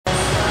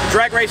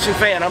Drag racing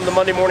fan, I'm the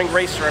Monday Morning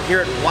Racer. I'm here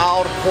at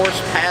Wild Horse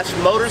Pass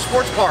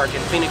Motorsports Park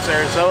in Phoenix,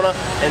 Arizona,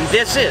 and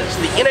this is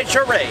the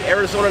NHRA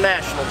Arizona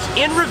Nationals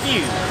in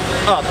review.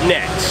 Up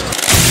next.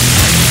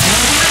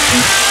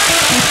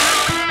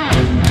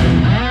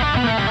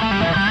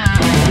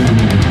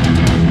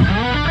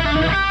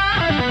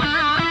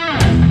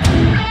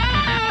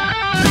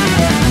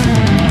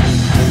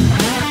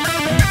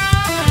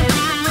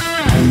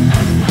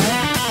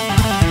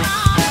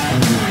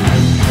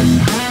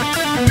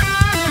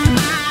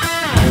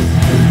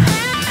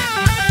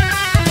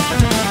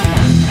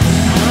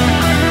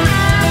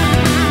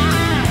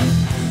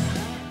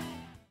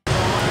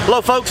 Hello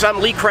folks, I'm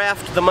Lee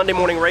Craft, the Monday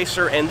Morning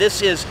Racer, and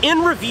this is In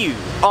Review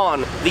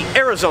on the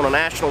Arizona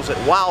Nationals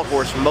at Wild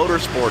Horse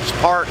Motorsports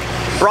Park,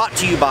 brought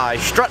to you by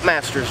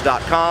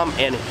Strutmasters.com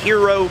and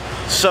Hero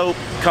Soap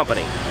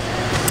Company.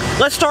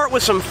 Let's start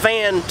with some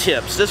fan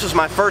tips. This is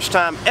my first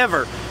time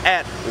ever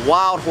at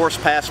Wild Horse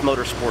Pass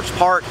Motorsports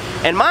Park,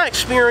 and my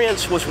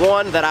experience was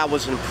one that I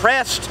was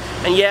impressed,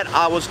 and yet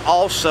I was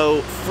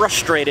also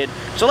frustrated.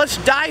 So let's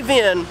dive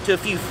in to a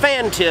few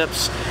fan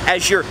tips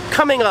as you're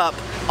coming up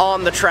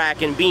on the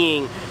track and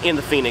being in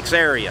the Phoenix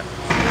area.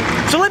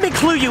 So let me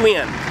clue you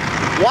in.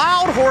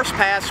 Wild Horse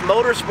Pass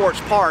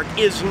Motorsports Park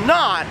is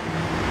not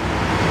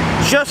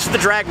just the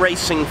drag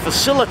racing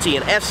facility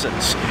in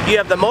essence. You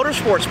have the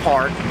motorsports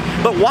park,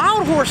 but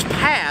Wild Horse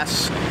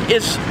Pass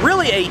is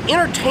really an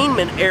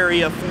entertainment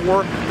area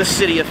for the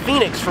city of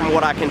Phoenix, from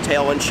what I can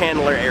tell, in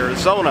Chandler,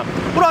 Arizona.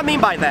 What do I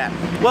mean by that?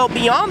 Well,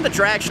 beyond the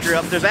drag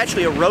strip, there's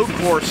actually a road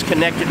course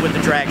connected with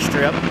the drag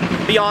strip.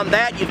 Beyond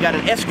that, you've got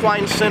an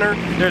equine center.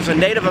 There's a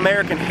Native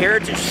American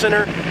Heritage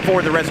Center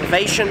for the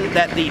reservation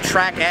that the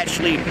track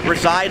actually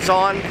resides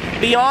on.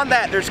 Beyond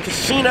that, there's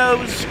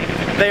casinos.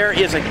 There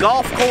is a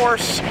golf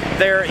course.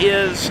 There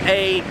is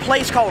a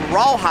place called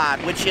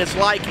Rawhide, which is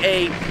like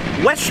a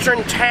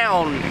western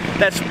town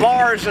that's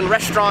bars and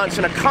restaurants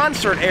and a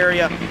concert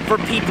area for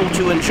people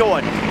to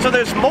enjoy. So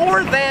there's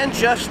more than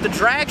just the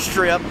drag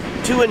strip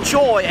to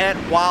enjoy at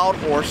Wild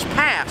Horse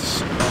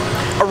Pass.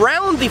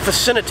 Around the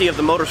vicinity of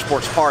the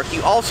motorsports park,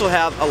 you also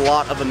have a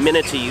lot of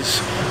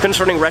amenities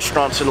concerning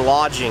restaurants and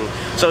lodging.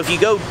 So if you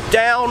go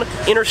down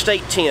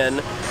Interstate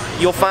 10,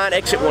 you'll find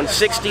exit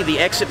 160, the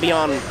exit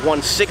beyond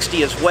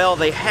 160 as well.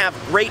 They have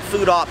great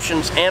food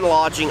options and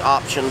lodging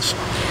options.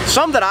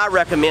 Some that I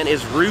recommend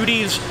is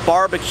Rudy's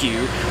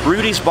Barbecue.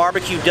 Rudy's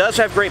Barbecue does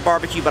have great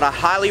barbecue, but I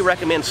highly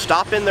recommend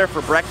stop in there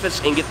for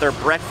breakfast and get their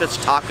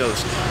breakfast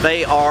tacos.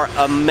 They are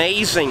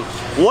amazing.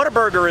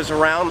 Whataburger is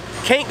around.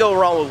 Can't go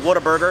wrong with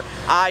Whataburger.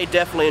 I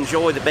definitely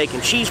enjoy the bacon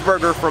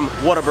cheeseburger from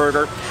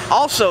Whataburger.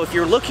 Also, if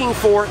you're looking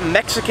for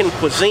Mexican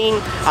cuisine,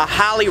 I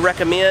highly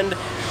recommend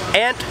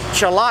Aunt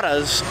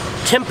Chalada's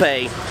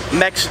Tempe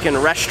Mexican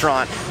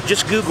restaurant.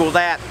 Just Google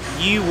that.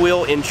 You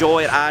will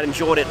enjoy it. I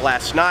enjoyed it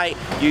last night.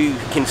 You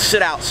can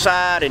sit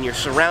outside and you're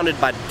surrounded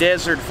by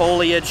desert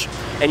foliage,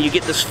 and you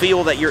get this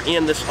feel that you're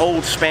in this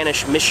old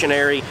Spanish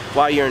missionary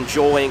while you're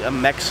enjoying a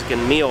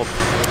Mexican meal.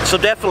 So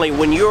definitely,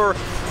 when you're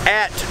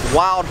at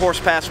Wild Horse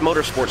Pass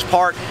Motorsports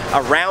Park,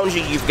 around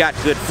you you've got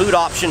good food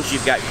options,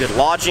 you've got good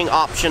lodging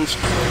options.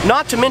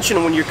 Not to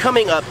mention, when you're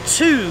coming up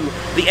to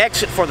the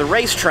exit for the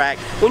racetrack,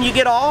 when you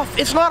get off,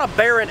 it's not a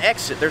barren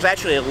exit. There's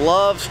actually a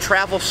Love's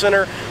Travel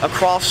Center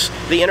across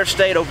the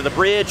interstate over the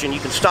bridge, and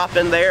you can stop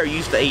in there,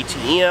 use the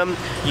ATM,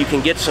 you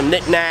can get some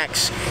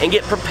knickknacks and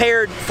get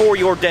prepared for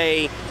your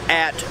day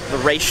at the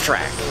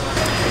racetrack.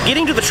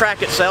 Getting to the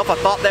track itself, I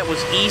thought that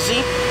was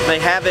easy. They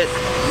have it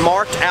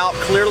marked out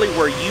clearly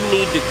where you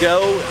need to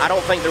go. I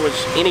don't think there was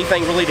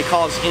anything really to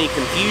cause any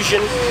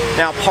confusion.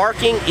 Now,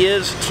 parking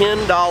is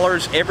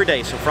 $10 every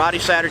day. So Friday,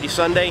 Saturday,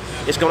 Sunday,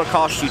 it's going to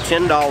cost you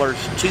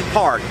 $10 to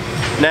park.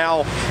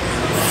 Now,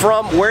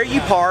 from where you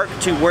park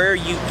to where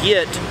you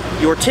get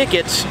your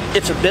tickets,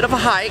 it's a bit of a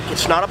hike.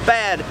 It's not a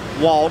bad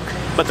walk,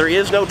 but there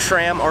is no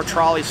tram or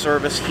trolley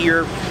service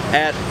here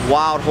at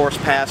Wild Horse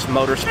Pass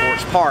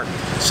Motorsports Park.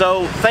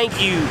 So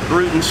thank you,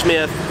 Bruton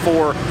Smith,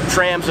 for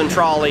trams and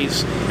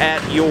trolleys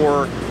at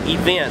your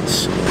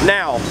events.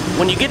 Now,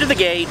 when you get to the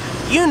gate,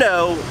 you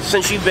know,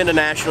 since you've been to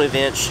national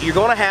events, you're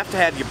going to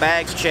have your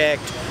bags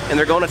checked, and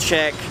they're going to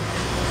check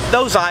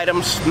those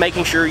items,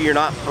 making sure you're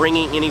not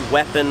bringing any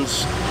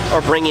weapons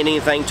or bringing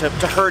anything to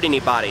hurt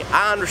anybody.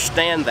 I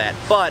understand that,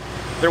 but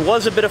there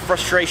was a bit of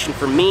frustration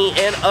for me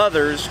and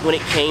others when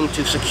it came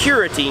to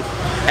security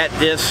at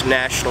this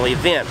national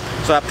event.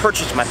 So I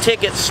purchased my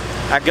tickets,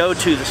 I go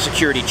to the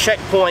security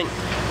checkpoint.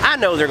 I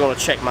know they're going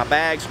to check my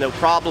bags, no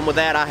problem with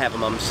that. I have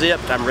them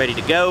unzipped, I'm ready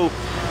to go.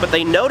 But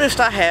they noticed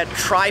I had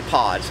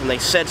tripods, and they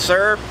said,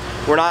 "Sir,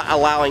 we're not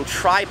allowing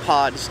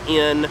tripods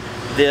in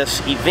this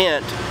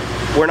event.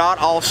 We're not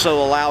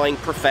also allowing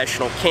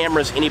professional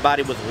cameras,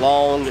 anybody with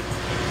long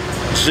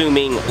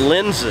zooming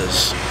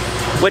lenses,"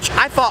 which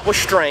I thought was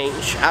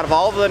strange. Out of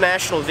all the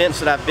national events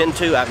that I've been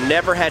to, I've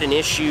never had an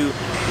issue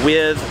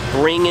with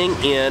bringing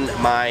in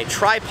my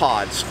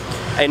tripods.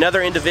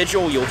 Another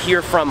individual you'll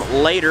hear from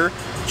later,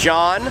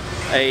 John,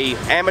 a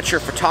amateur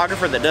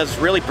photographer that does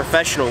really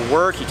professional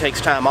work. He takes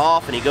time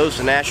off and he goes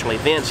to national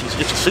events. He's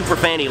just a super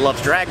fan. He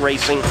loves drag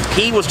racing.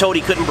 He was told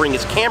he couldn't bring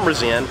his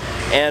cameras in,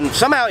 and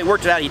somehow he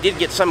worked it out. He did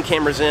get some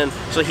cameras in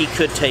so he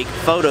could take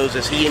photos,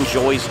 as he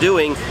enjoys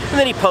doing, and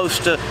then he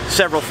posts to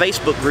several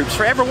Facebook groups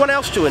for everyone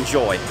else to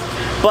enjoy.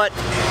 But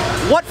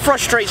what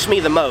frustrates me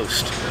the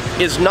most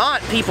is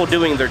not people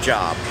doing their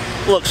job.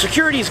 Look,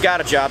 security's got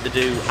a job to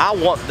do. I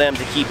want them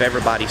to keep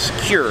everybody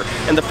secure.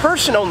 And the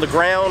person on the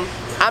ground,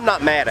 I'm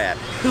not mad at.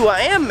 Who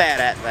I am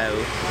mad at,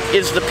 though,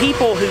 is the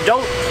people who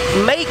don't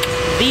make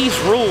these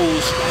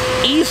rules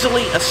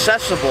easily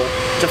accessible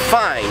to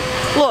find.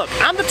 Look,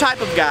 I'm the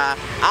type of guy,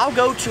 I'll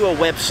go to a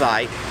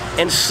website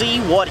and see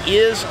what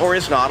is or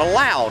is not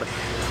allowed.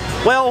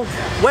 Well,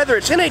 whether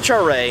it's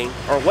NHRA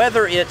or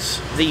whether it's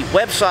the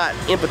website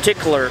in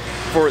particular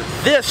for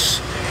this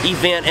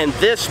event and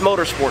this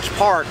motorsports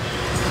park,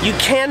 you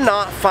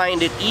cannot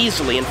find it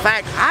easily. In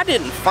fact, I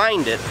didn't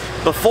find it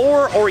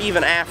before or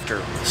even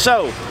after.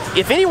 So,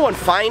 if anyone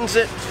finds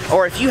it,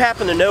 or if you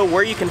happen to know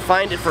where you can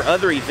find it for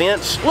other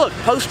events, look,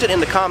 post it in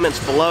the comments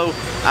below.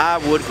 I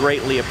would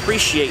greatly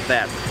appreciate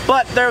that.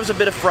 But there was a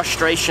bit of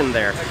frustration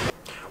there.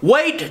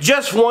 Wait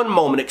just one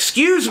moment.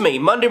 Excuse me,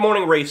 Monday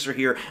Morning Racer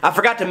here. I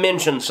forgot to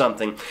mention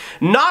something.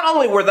 Not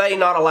only were they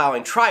not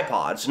allowing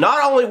tripods,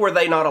 not only were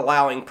they not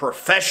allowing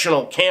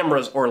professional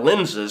cameras or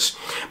lenses,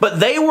 but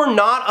they were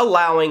not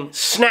allowing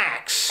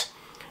snacks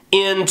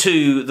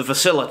into the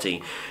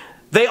facility.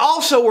 They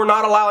also were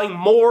not allowing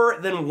more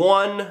than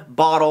one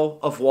bottle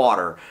of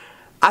water.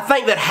 I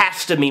think that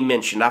has to be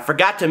mentioned. I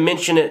forgot to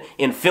mention it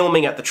in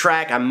filming at the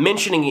track. I'm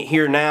mentioning it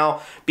here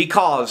now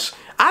because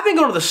I've been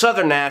going to the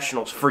Southern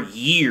Nationals for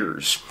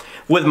years.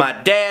 With my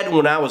dad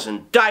when I was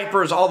in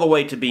diapers, all the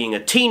way to being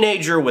a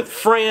teenager, with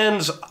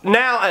friends,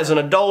 now as an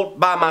adult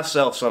by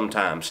myself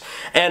sometimes.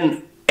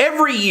 And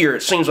every year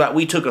it seems like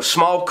we took a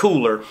small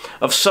cooler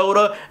of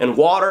soda and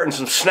water and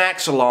some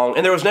snacks along,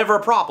 and there was never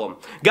a problem.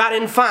 Got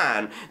in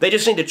fine. They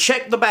just need to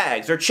check the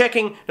bags. They're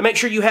checking to make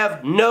sure you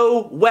have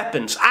no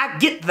weapons. I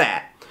get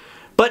that.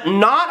 But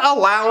not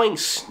allowing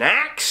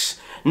snacks?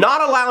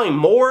 Not allowing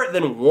more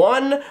than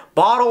one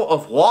bottle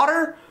of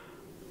water?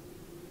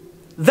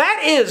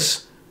 That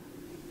is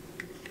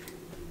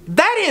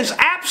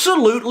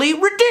absolutely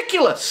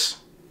ridiculous.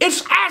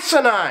 It's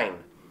asinine.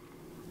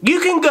 You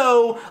can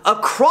go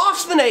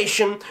across the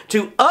nation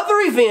to other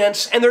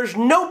events and there's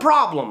no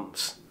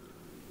problems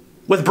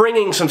with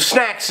bringing some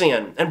snacks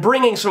in and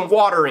bringing some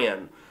water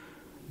in.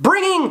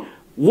 Bringing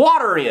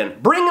water in,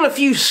 bringing a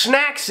few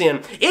snacks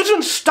in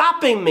isn't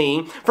stopping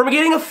me from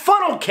getting a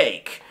funnel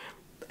cake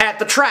at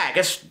the track.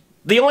 It's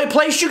the only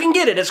place you can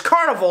get it. It's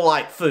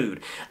carnival-like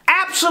food.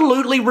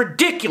 Absolutely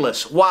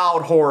ridiculous,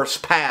 Wild Horse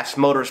Pass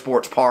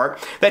Motorsports Park,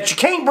 that you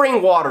can't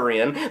bring water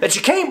in, that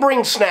you can't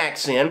bring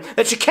snacks in,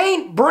 that you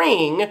can't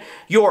bring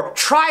your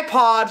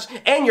tripods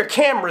and your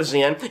cameras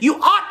in.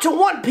 You ought to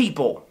want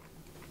people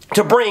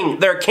to bring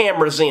their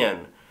cameras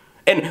in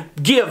and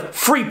give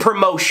free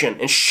promotion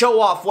and show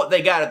off what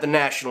they got at the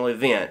national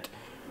event.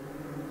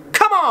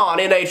 Come on,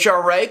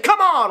 NHRA. Come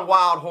on,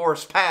 Wild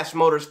Horse Pass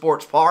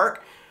Motorsports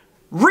Park.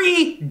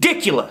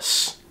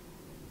 Ridiculous.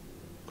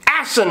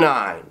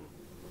 Asinine.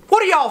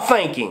 What are y'all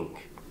thinking?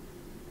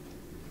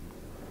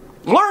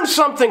 Learn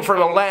something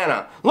from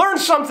Atlanta. Learn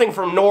something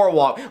from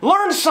Norwalk.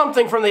 Learn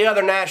something from the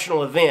other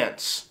national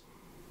events.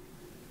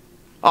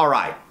 All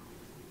right.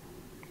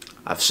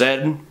 I've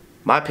said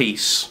my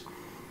piece.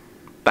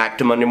 Back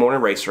to Monday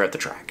Morning Racer at the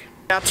track.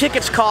 Now,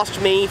 tickets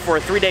cost me for a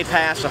 3-day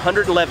pass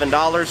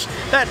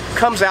 $111. That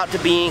comes out to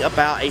being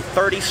about a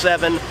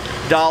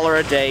 $37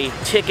 a day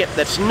ticket.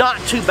 That's not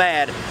too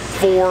bad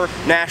for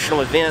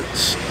national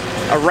events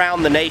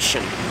around the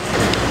nation.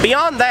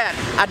 Beyond that,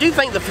 I do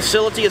think the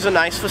facility is a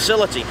nice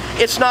facility.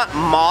 It's not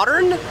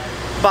modern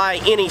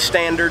by any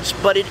standards,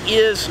 but it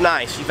is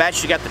nice. You've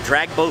actually got the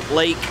drag boat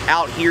lake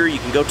out here. You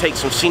can go take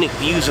some scenic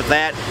views of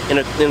that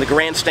in the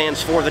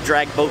grandstands for the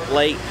drag boat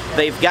lake.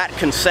 They've got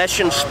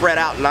concessions spread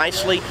out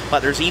nicely,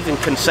 but there's even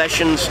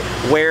concessions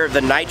where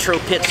the nitro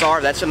pits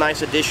are. That's a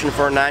nice addition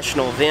for a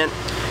national event.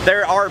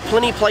 There are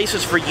plenty of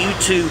places for you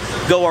to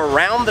go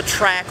around the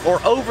track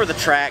or over the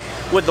track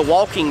with the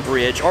walking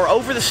bridge or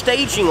over the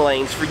staging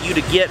lanes for you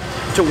to get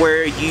to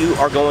where you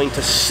are going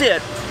to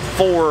sit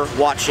for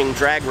watching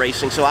drag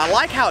racing. So I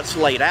like how it's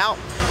laid out.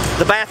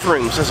 The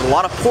bathrooms, there's a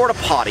lot of porta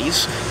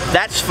potties.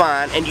 That's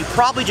fine, and you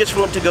probably just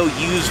want to go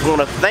use one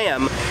of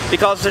them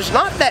because there's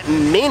not that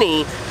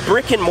many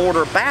brick and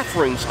mortar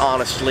bathrooms,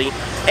 honestly.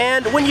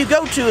 And when you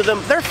go to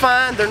them, they're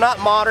fine, they're not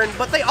modern,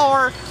 but they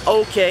are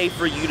okay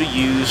for you to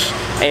use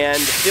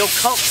and feel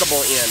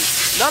comfortable in.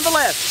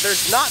 Nonetheless,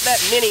 there's not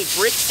that many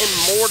brick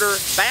and mortar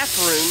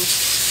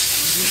bathrooms.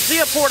 If you see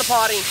a porta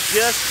potty,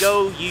 just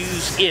go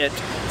use it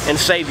and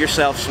save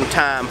yourself some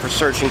time for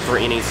searching for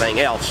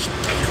anything else.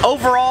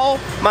 Overall,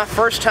 my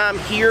first time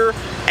here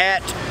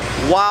at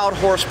Wild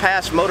Horse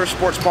Pass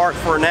Motorsports Park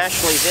for a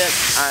national event.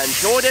 I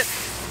enjoyed it,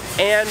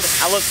 and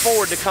I look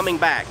forward to coming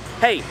back.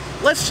 Hey,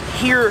 let's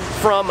hear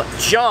from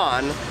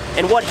John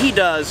and what he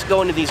does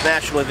going to these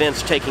national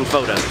events taking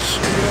photos.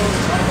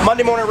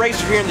 Monday Morning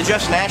Racer here in the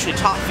Justin Ashley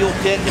Top Fuel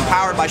Pit,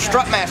 empowered by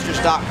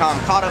strutmasters.com.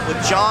 Caught up with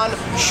John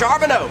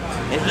Charbonneau,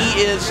 and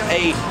he is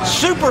a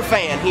super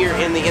fan here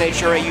in the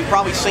NHRA. You've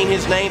probably seen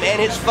his name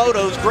and his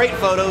photos, great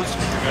photos,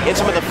 in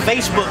some of the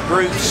Facebook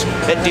groups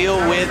that deal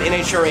with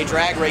NHRA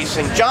drag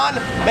racing. John,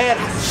 man,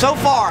 so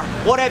far,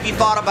 what have you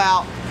thought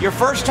about your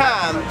first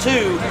time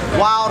to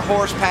Wild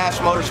Horse Pass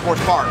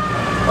Motorsports Park?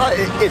 Well,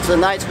 it's a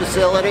nice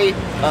facility.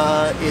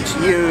 It's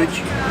huge,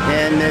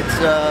 and it's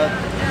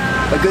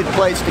a good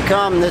place to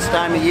come this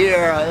time of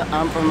year.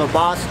 I'm from the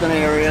Boston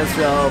area,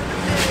 so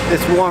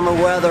this warmer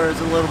weather is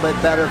a little bit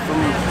better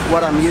from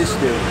what I'm used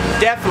to.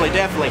 Definitely,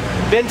 definitely.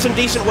 Been some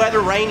decent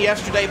weather, rain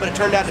yesterday, but it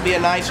turned out to be a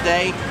nice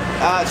day.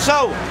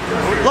 So,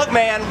 look,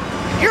 man,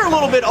 you're a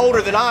little bit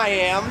older than I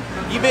am.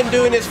 You've been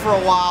doing this for a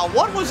while.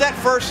 What was that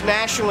first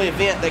national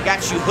event that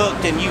got you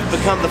hooked and you've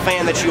become the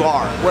fan that you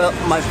are? Well,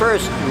 my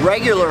first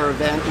regular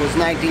event was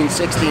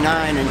 1969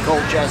 in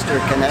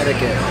Colchester,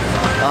 Connecticut.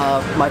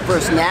 My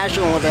first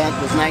national event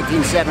was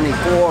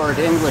 1974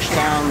 at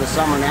Englishtown, the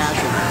Summer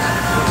Nationals.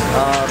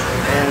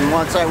 And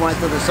once I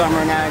went to the Summer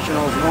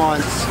Nationals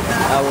once,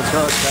 I was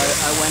hooked.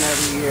 I went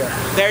every year.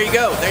 There you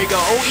go, there you go.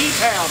 Oh,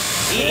 E-Town.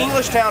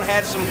 Englishtown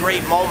had some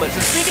great moments.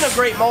 And speaking of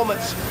great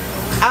moments,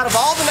 out of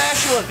all the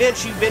national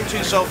events you've been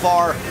to so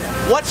far,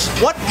 what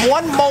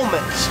one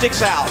moment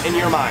sticks out in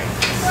your mind?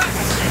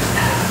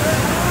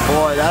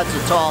 Boy, that's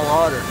a tall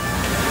order.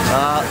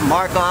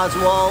 Mark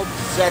Oswald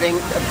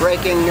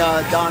breaking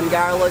Don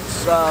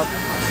Garlett's,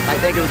 I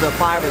think it was a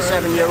 5 or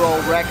 7 year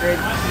old record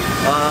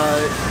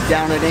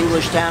down at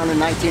Englishtown in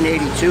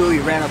 1982. He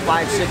ran a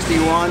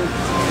 561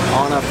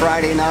 on a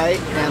Friday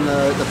night, and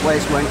the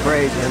place went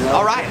crazy. And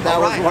that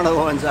was one of the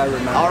ones I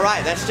remember. All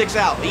right, that sticks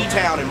out.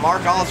 E-Town and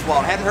Mark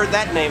Oswald. Hadn't heard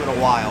that name in a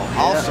while.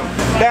 Awesome.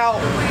 Yeah. Now,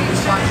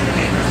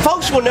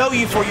 folks will know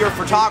you for your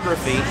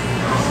photography,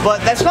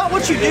 but that's not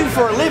what you do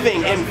for a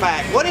living, in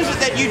fact. What is it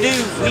that you do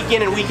week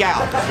in and week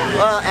out?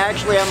 Well,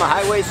 actually, I'm a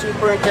highway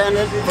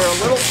superintendent for a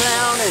little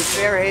town in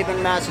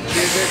Fairhaven,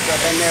 Massachusetts.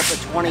 I've been there for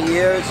 20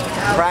 years.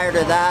 Prior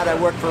to that, I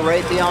worked for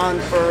Raytheon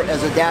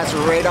as a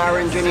DASA radar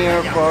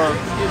engineer for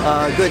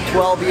a good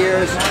 12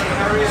 years.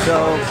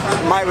 So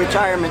my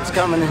retirement's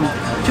coming in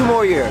 2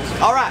 more years.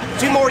 All right,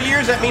 2 more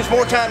years, that means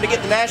more time to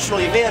get to national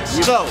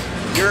events. So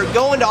you're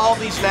going to all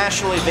these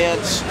national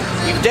events.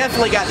 You've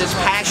definitely got this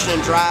passion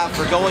and drive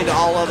for going to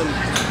all of them,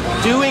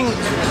 doing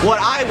what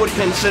I would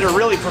consider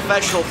really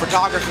professional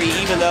photography,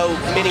 even though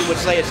many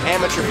would say it's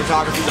amateur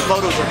photography. The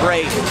photos are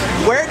great.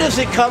 Where does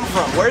it come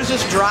from? Where's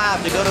this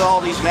drive to go to all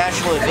these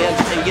national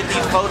events and get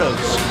these photos?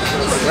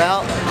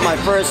 Well, my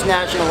first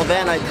national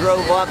event, I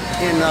drove up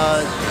in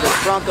the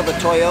trunk of a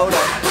Toyota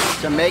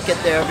to make it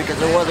there because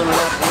there wasn't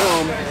enough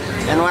room.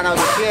 And when I was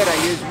a kid, I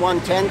used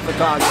 110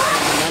 photography,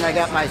 and then I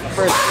got my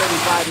first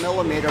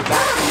 35mm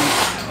back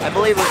in, I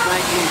believe it was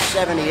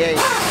 1978.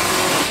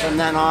 And from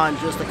then on,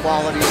 just the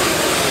quality of the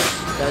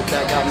pictures,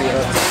 that got me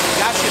hooked.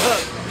 Got you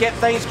hooked.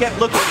 Things kept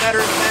looking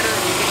better and better,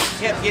 and you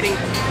kept getting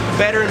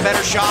better and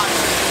better shots.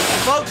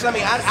 And folks, I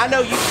mean, I know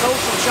you've sold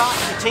some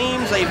shots to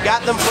teams. They've got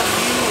them from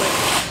you,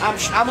 and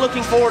I'm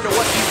looking forward to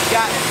what you've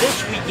got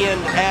this weekend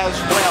as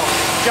well.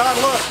 John,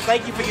 look,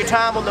 thank you for your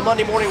time on the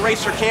Monday Morning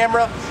Racer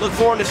camera. Look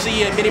forward to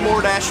see you at many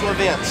more national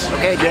events.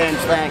 Okay, James,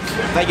 thanks.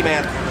 Thank you,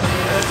 man.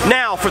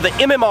 Now for the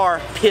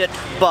MMR Pit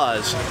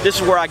Buzz. This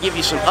is where I give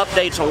you some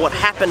updates on what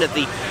happened at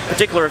the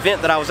particular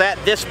event that I was at,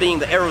 this being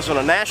the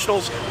Arizona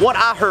Nationals, what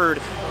I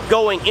heard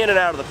going in and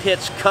out of the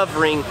pits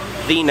covering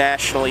the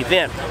national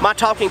event. My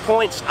talking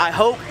points, I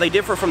hope they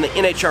differ from the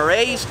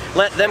NHRA's,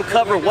 let them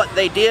cover what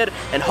they did,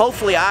 and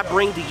hopefully I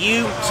bring to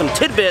you some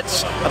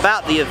tidbits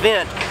about the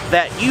event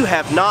that you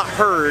have not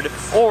heard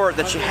or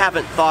that you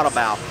haven't thought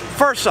about.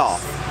 First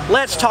off,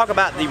 let's talk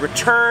about the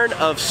return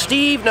of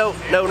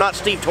not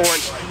Steve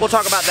Torrance. We'll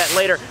talk about that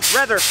later.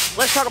 Rather,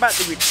 let's talk about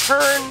the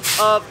return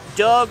of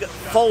Doug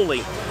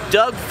Foley.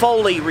 Doug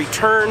Foley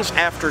returns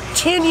after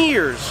 10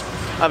 years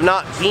of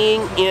not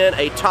being in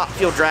a top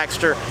fuel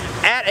dragster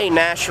at a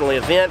national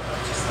event.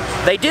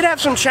 They did have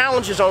some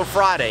challenges on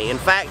Friday. In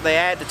fact, they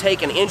had to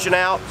take an engine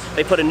out.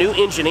 They put a new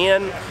engine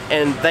in,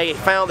 and they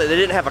found that they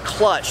didn't have a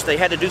clutch. They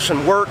had to do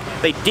some work.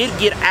 They did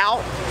get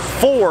out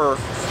for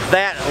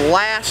that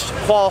last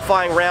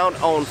qualifying round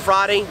on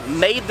Friday,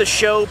 made the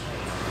show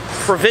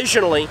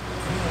provisionally,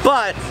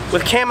 but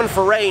with Cameron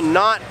Foray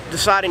not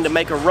deciding to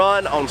make a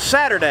run on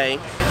Saturday,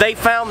 they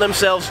found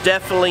themselves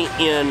definitely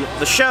in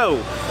the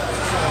show.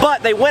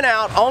 But they went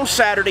out on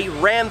Saturday,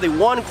 ran the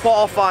one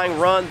qualifying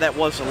run that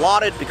was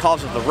allotted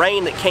because of the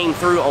rain that came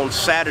through on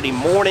Saturday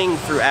morning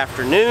through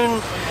afternoon,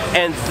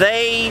 and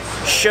they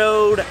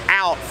showed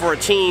out for a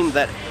team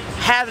that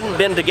hadn't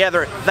been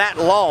together that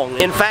long.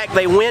 In fact,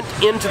 they went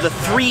into the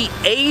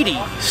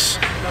 380s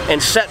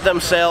and set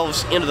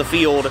themselves into the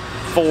field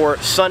for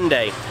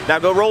Sunday. Now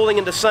go rolling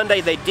into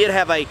Sunday, they did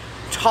have a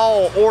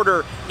tall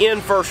order in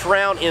first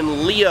round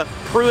in Leah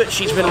Pruitt.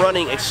 She's been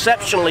running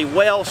exceptionally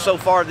well so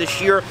far this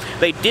year.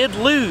 They did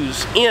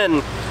lose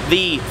in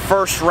the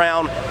first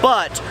round,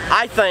 but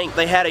I think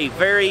they had a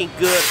very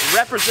good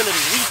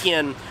representative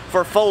weekend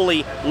for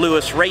Foley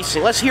Lewis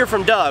Racing. Let's hear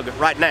from Doug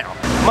right now.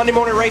 Monday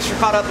Morning Racer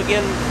caught up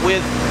again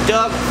with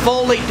Doug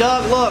Foley.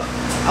 Doug, look,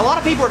 a lot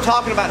of people are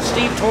talking about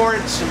Steve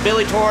Torrance and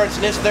Billy Torrance,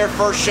 and this is their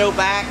first show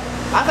back.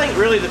 I think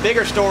really the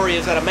bigger story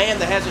is that a man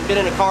that hasn't been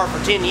in a car for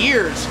 10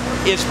 years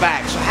is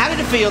back. So how did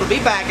it feel to be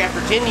back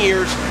after 10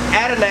 years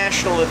at a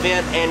national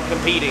event and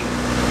competing?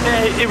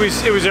 It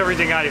was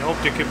everything I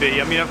hoped it could be.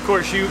 I mean, of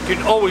course, you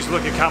can always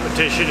look at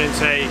competition and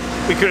say,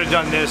 we could have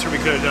done this or we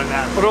could have done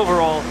that. But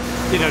overall,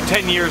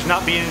 10 years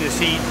not being in the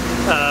seat,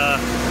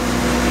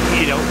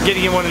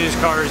 getting in one of these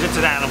cars, it's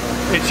an animal.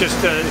 It's just,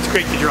 it's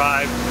great to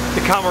drive.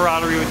 The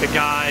camaraderie with the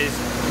guys,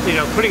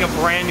 putting a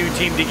brand new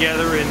team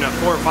together in a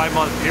 4 or 5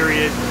 month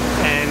period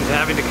and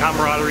having the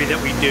camaraderie that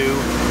we do.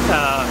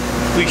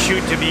 We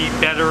shoot to be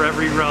better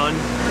every run,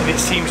 and it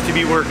seems to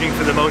be working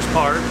for the most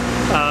part.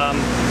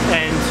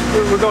 And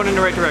we're going in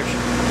the right direction.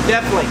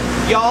 Definitely.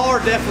 Y'all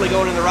are definitely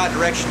going in the right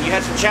direction. You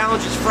had some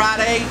challenges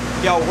Friday.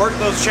 Y'all worked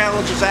those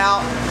challenges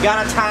out,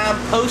 got a time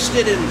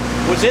posted and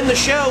was in the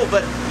show,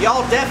 but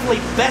y'all definitely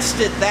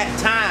bested that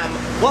time.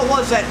 What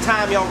was that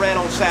time y'all ran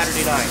on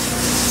Saturday night?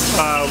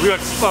 We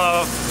went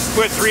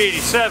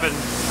 387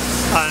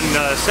 on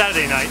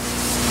Saturday night.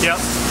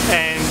 Yep.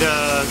 And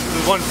the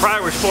one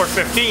prior was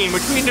 415,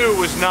 which we knew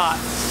was not,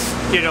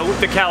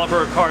 the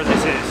caliber of car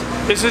this is.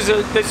 This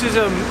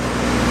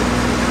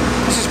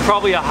is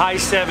probably a high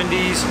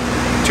 70s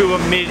to a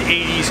mid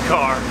 80s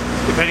car,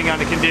 depending on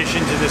the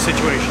conditions and the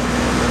situation.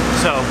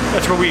 So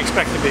that's where we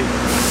expect to be.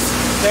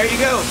 There you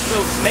go.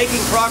 So making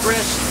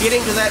progress,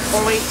 getting to that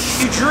point.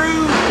 You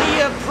drew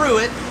Mia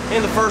Pruitt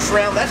in the first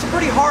round. That's a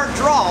pretty hard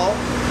draw,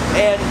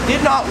 and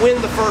did not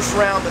win the first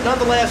round, but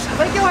nonetheless, I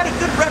think y'all had a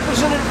good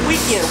representative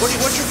weekend.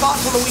 What's your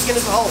thoughts on the weekend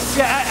as a whole?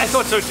 Yeah, I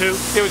thought so too.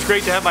 It was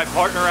great to have my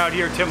partner out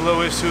here, Tim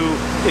Lewis, who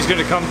is going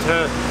to come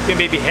to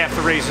maybe half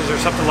the races or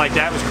something like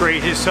that. It was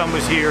great. His son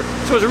was here.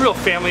 So it was a real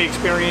family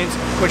experience.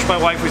 Wish my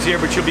wife was here,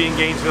 but she'll be in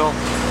Gainesville.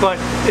 But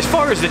as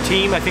far as the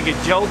team, I think it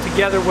gelled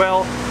together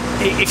well.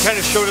 It kind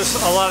of showed us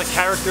a lot of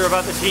character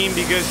about the team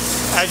because,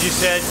 as you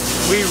said,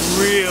 we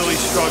really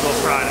struggled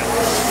Friday.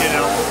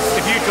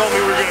 If you told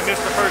me we were going to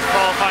miss the first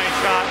qualifying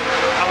shot,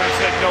 I would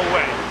have said no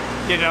way.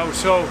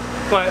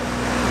 But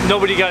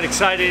nobody got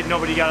excited,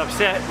 nobody got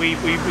upset. We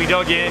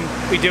dug in,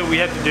 we did what we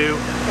had to do,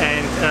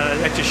 and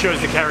that just shows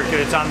the character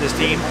that's on this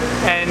team.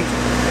 And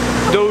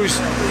those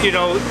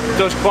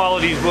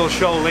qualities will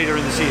show later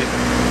in the season.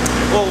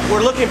 Well,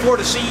 we're looking forward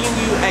to seeing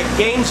you at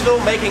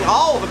Gainesville making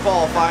all the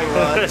qualifying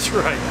runs. That's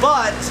right.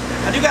 But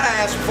I do got to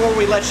ask before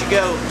we let you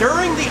go,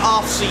 during the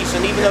off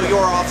season, even though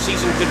your off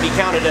season could be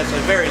counted as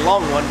a very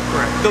long one,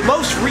 correct, the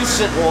most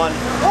recent one,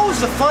 what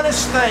was the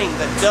funnest thing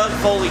that Doug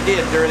Foley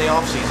did during the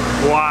off season?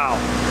 Wow,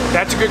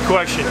 that's a good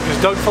question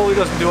because Doug Foley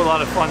doesn't do a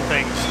lot of fun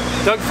things.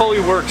 Doug Foley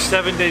works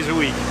 7 days a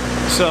week.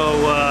 So,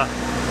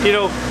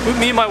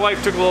 me and my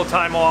wife took a little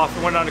time off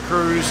and went on a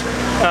cruise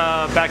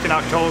back in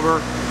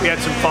October. We had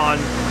some fun,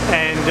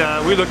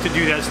 and we look to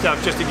do that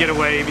stuff just to get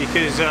away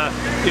because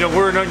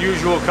we're an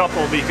unusual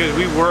couple because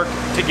we work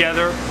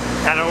together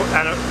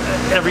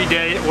every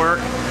day at work.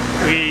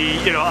 We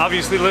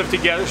obviously live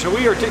together, so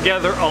we are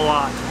together a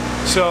lot.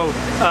 So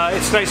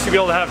it's nice to be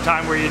able to have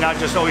time where you're not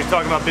just always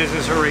talking about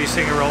business or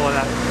racing or all of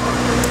that.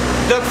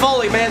 Doug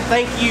Foley, man,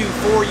 thank you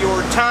for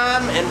your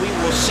time, and we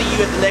will see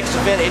you at the next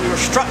event in your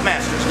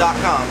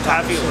strutmasters.com.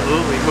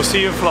 Absolutely. We'll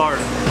see you in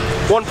Florida.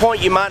 One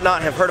point you might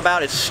not have heard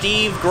about is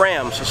Steve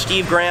Graham. So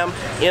Steve Graham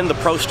in the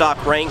Pro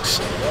Stock ranks.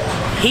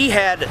 He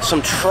had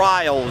some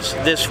trials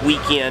this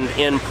weekend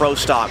in Pro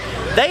Stock.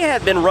 They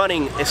had been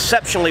running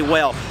exceptionally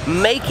well,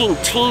 making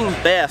team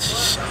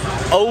bests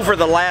over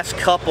the last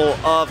couple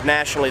of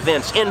national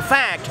events. In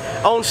fact,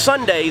 on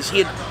Sundays,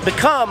 he had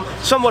become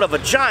somewhat of a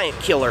giant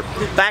killer.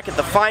 Back at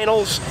the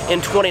finals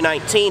in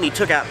 2019, he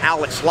took out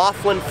Alex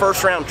Laughlin,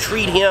 first round,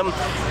 treed him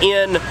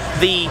in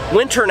the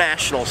Winter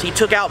Nationals. He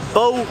took out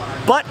Bo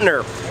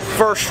Butner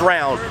first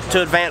round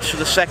to advance to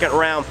the second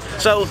round.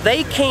 So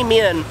they came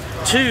in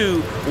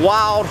to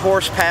Wild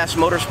Horse Pass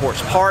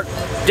Motorsports Park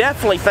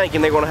definitely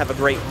thinking they're going to have a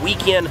great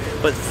weekend,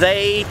 but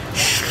they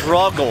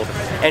struggled,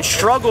 and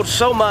struggled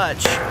so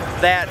much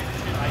that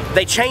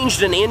they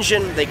changed an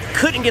engine. They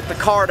couldn't get the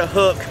car to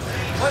hook.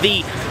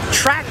 The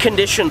track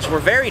conditions were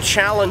very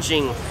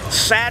challenging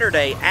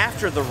Saturday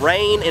after the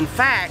rain. In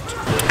fact,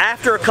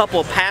 after a couple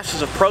of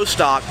passes of Pro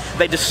Stock,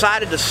 they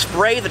decided to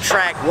spray the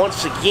track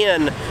once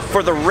again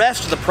for the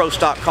rest of the Pro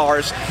Stock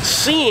cars,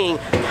 seeing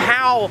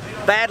how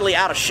badly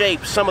out of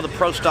shape some of the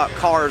Pro Stock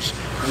cars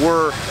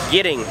were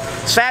getting.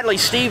 Sadly,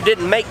 Steve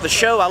didn't make the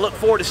show. I look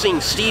forward to seeing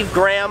Steve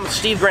Graham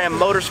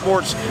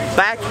Motorsports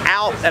back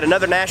out at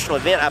another national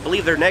event. I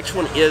believe their next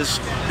one is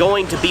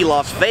going to be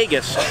Las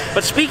Vegas.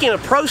 But speaking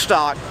of Pro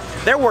Stock,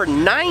 there were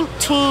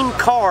 19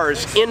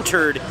 cars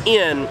entered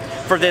in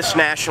for this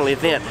national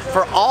event.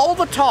 For all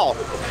the talk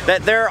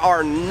that there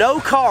are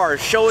no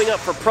cars showing up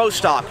for Pro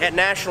Stock at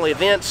national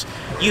events,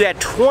 you had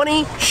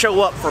 20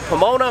 show up for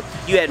Pomona,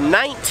 you had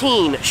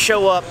 19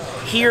 show up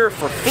here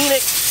for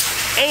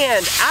Phoenix,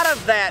 And out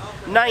of that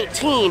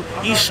 19,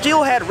 you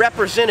still had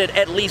represented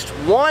at least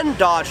one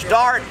Dodge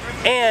Dart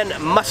and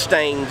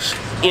Mustangs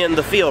in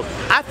the field.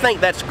 I think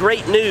that's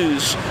great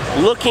news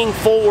looking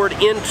forward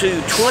into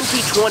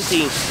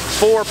 2020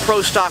 for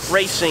Pro Stock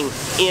Racing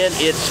in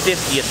its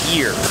 50th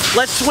year.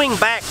 Let's swing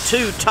back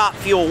to Top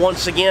Fuel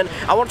once again.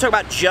 I want to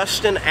talk about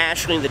Justin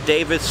Ashley and the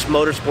Davis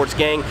Motorsports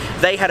gang.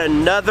 They had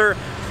another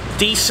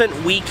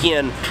decent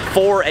weekend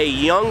for a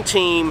young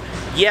team.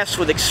 Yes,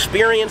 with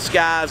experienced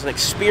guys, an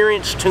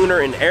experienced tuner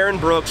in Aaron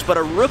Brooks, but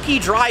a rookie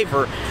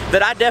driver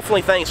that I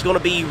definitely think is going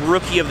to be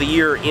Rookie of the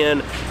Year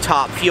in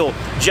Top Fuel.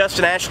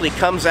 Justin Ashley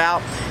comes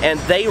out and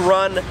they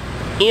run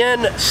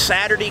in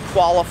Saturday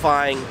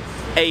qualifying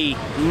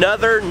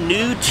another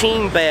new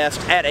team best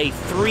at a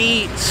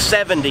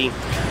 370.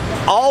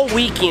 All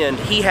weekend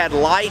he had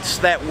lights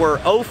that were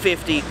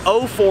 050,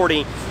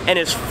 040, and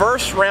his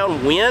first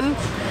round win,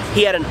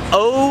 he had an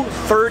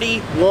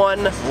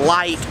 031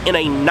 light in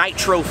a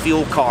nitro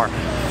fuel car.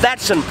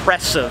 That's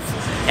impressive.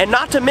 And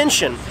not to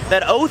mention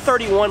that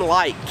 031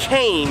 light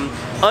came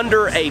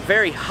under a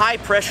very high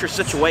pressure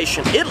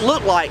situation. It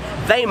looked like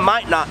they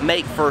might not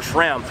make first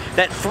round.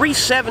 That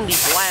 370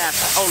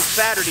 blast on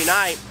Saturday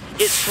night,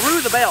 it threw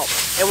the belt,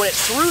 and when it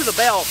threw the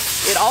belt,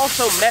 it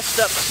also messed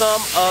up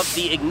some of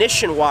the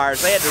ignition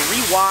wires. They had to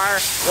rewire.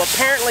 Well,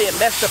 apparently it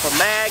messed up a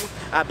mag.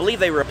 I believe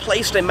they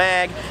replaced a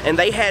mag, and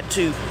they had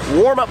to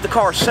warm up the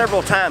car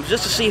several times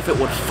just to see if it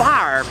would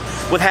fire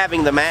with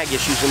having the mag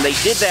issues, and they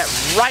did that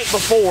right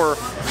before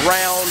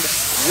round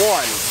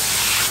one.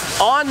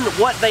 On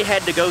what they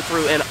had to go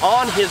through and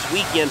on his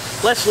weekend,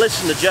 let's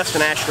listen to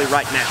Justin Ashley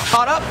right now.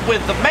 Caught up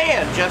with the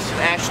man, Justin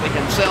Ashley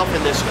himself,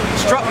 in this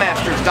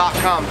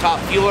strutmasters.com Top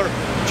Fueler.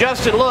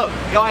 Justin, look,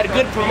 y'all had a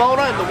good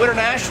Pomona in the Winter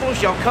Nationals.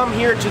 Y'all come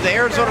here to the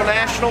Arizona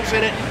Nationals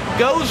and it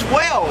goes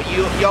well.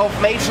 Y'all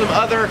made some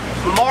other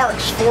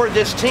marks for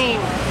this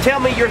team. Tell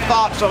me your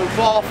thoughts on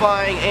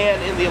qualifying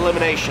and in the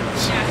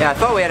eliminations. Yeah, I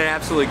thought we had an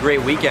absolutely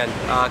great weekend.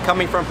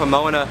 Coming from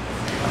Pomona,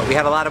 we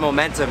had a lot of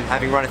momentum,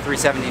 having run a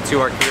 372,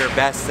 our career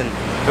best, and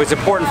it was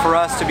important for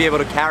us to be able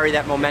to carry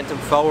that momentum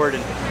forward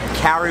and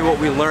carry what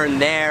we learned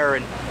there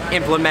and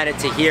implement it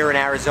to here in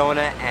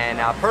Arizona. And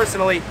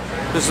personally,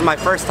 this was my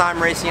first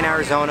time racing in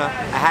Arizona.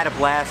 I had a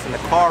blast, and the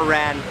car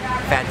ran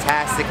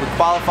fantastic. We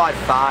qualified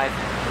 5,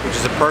 which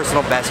is a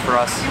personal best for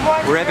us.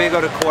 We're able to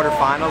go to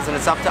quarterfinals, and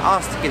it's up to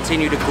us to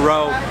continue to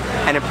grow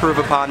and improve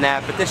upon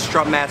that. But this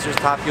Strutmasters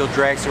Top Fuel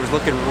Dragster was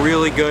looking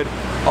really good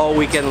all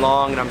weekend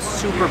long, and I'm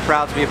super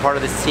proud to be a part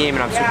of this team,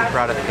 and I'm super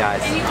proud of the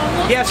guys.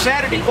 Yeah,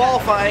 Saturday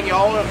qualifying,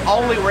 y'all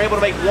only were able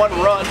to make one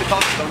run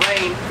because of the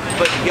rain,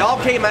 but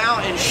y'all came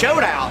out and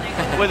showed out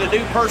with a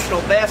new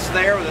personal best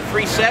there with a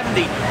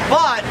 370.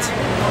 But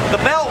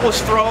the belt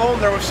was thrown,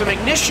 there was some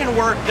ignition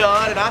work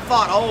done, and I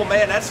thought, oh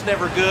man, that's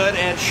never good.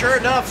 And sure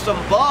enough, some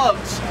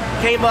bugs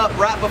came up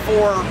right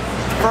before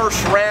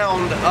first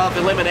round of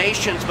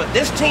eliminations. But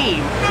this team,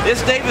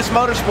 this Davis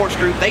Motorsports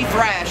group, they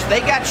thrashed, they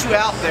got you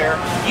out there,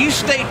 you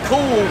stayed cool.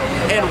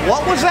 And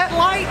what was that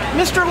like,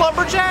 Mr.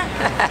 Lumberjack?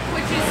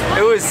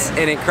 It was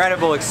an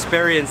incredible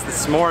experience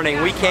this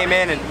morning. We came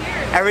in and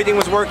everything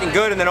was working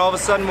good, and then all of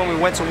a sudden when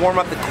we went to warm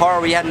up the car,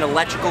 we had an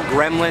electrical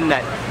gremlin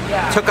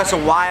that took us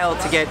a while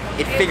to get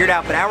it figured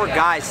out, but our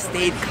guys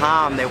stayed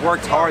calm. They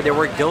worked hard, they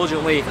worked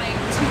diligently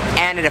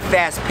and at a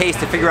fast pace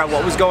to figure out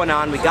what was going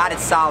on. We got it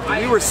solved.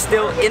 We were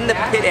still in the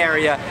pit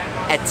area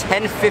at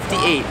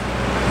 10:58.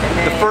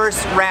 The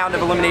first round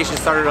of elimination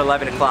started at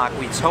 11 o'clock.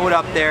 We towed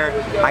up there.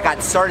 I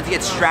got started to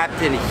get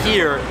strapped in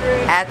here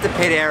at the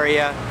pit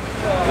area.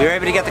 We were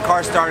able to get the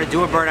car started,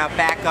 do a burnout,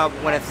 back up,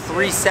 went at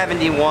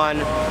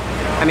 371.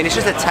 I mean, it's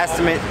just a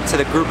testament to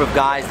the group of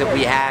guys that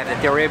we have,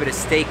 that they were able to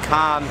stay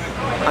calm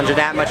under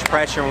that much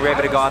pressure, and we were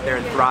able to go out there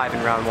and thrive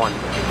in round one.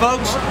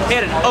 Folks, he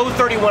had an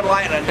 031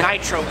 light and a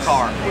nitro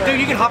car.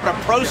 Dude, you can hop in a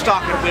Pro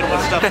Stock and win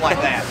with stuff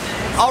like that.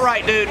 All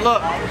right, dude,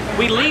 look,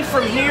 we leave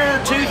from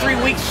here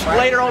 2-3 weeks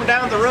later on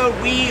down the road.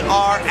 We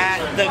are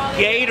at the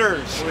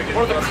Gators,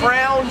 one of the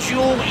crown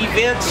jewel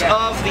events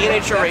of the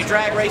NHRA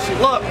drag racing.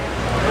 Look,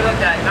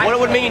 what it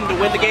would mean to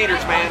win the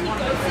Gators, man.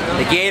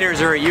 The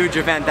Gators are a huge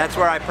event. That's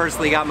where I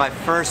personally got my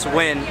first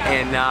win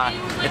in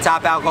the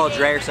Top Alcohol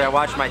Drag. So I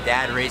watched my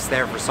dad race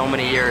there for so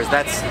many years.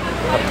 That's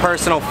a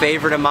personal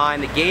favorite of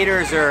mine. The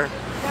Gators are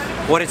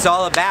what it's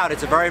all about.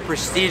 It's a very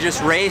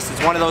prestigious race.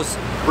 It's one of those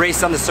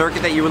races on the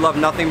circuit that you would love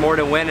nothing more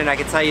to win, and I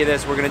can tell you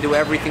this, we're going to do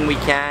everything we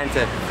can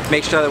to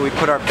make sure that we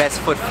put our best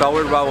foot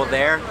forward while we're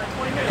there,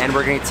 and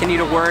we're going to continue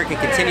to work and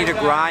continue to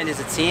grind as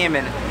a team,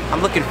 and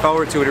I'm looking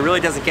forward to it. It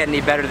really doesn't get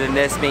any better than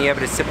this, being able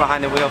to sit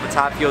behind the wheel of a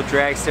Top Fuel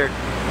Dragster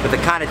with the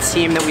kind of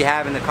team that we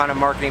have and the kind of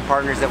marketing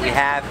partners that we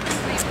have.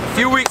 A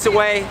few weeks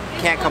away,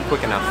 can't come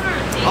quick enough.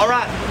 All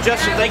right,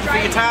 Justin, thank you for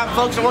your time.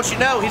 Folks, I want you to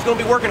know he's going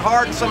to be working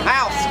hard in some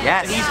house.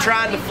 Yes. And he's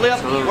trying to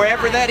flip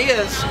wherever that is.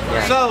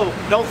 Yes. So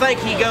don't think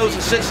he goes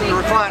and sits in the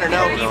recliner.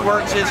 No, he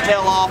works his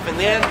tail off, and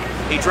then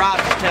He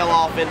drives his tail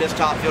off in this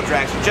top field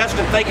drag. So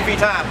Justin, thank you for your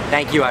time.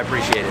 Thank you, I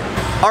appreciate it.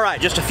 All right,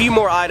 just a few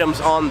more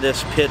items on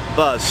this pit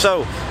buzz.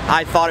 So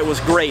I thought it was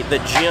great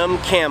that Jim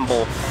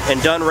Campbell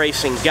and Dunn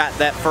Racing got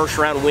that first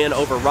round win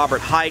over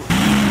Robert Height.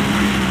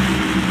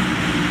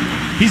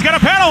 He's got a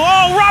pedal.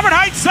 Oh, Robert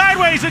Height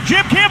sideways, and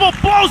Jim Campbell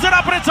blows it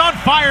up, and it's on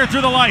fire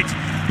through the lights.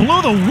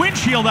 Blew the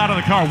windshield out of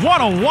the car.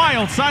 What a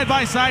wild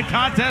side-by-side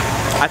contest.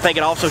 I think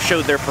it also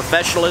showed their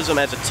professionalism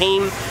as a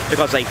team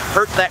because they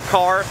hurt that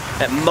car.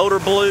 That motor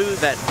blew.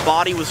 That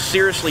body was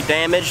seriously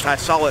damaged. I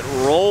saw it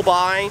roll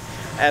by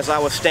as I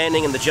was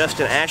standing in the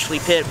Justin Ashley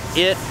pit.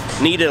 It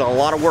needed a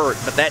lot of work,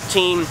 but that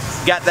team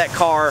got that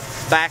car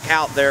back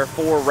out there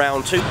for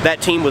round 2.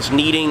 That team was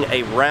needing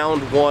a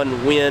round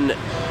 1 win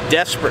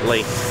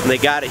desperately, and they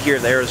got it here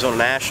at the Arizona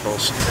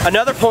Nationals.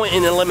 Another point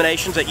in the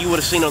eliminations that you would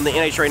have seen on the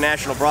NHRA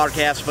national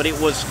broadcast, but it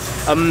was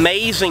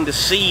amazing to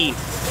see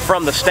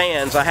from the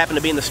stands. I happened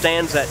to be in the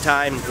stands that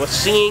time, was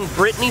seeing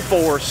Brittany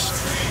Force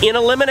in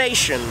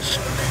eliminations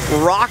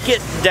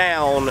rocket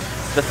down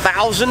the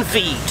 1,000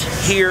 feet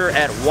here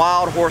at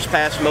Wild Horse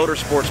Pass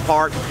Motorsports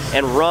Park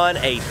and run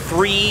a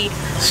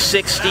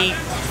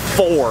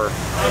 364.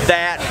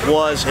 That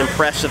was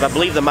impressive. I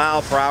believe the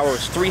mile per hour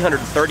was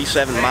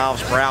 337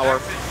 miles per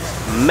hour.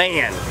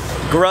 Man,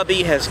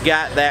 Grubby has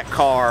got that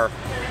car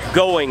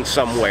going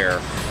somewhere.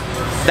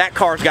 That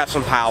car's got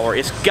some power.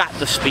 It's got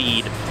the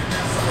speed.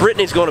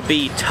 Brittany's going to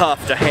be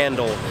tough to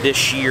handle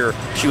this year.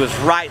 She was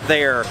right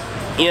there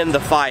in the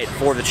fight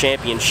for the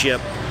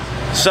championship.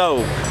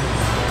 So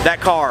that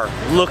car,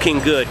 looking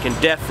good, can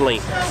definitely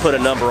put a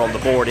number on the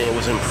board, and it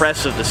was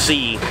impressive to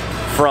see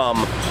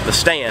from the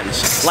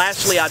stands.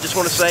 Lastly, I just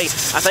want to say,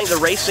 I think the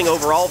racing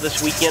overall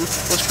this weekend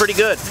was pretty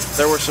good.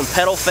 There were some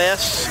pedal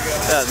fests,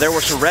 there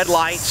were some red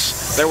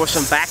lights, there was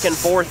some back and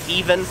forth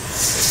even.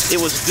 It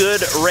was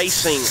good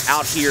racing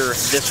out here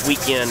this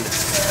weekend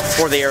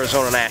for the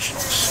Arizona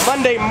Nationals.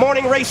 Monday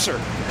Morning Racer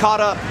caught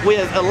up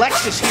with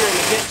Alexis here in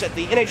the pits at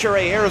the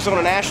NHRA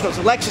Arizona Nationals.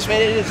 Alexis,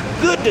 man, it is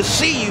good to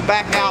see you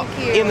back out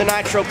in the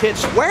Nitro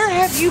pits. Where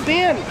have you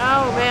been?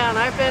 Oh man,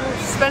 I've been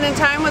spending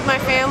time with my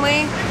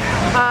family,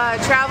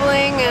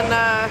 traveling and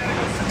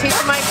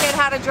teaching my kid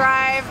how to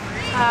drive,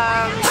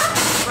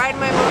 riding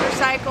my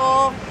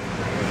motorcycle,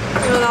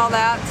 doing all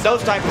that.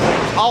 Those type of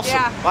things. Awesome.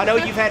 Yeah. I know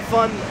you've had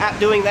fun at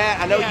doing that.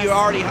 I know Yes. you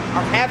already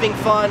are having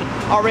fun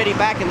already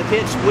back in the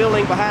pits,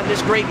 wheeling behind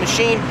this great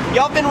machine.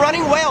 Y'all been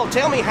running well.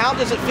 Tell me, how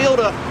does it feel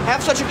to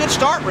have such a good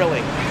start,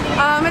 really?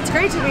 It's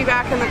great to be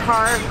back in the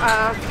car.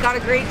 Got a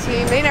great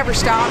team. They never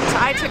stopped.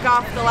 I took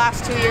off the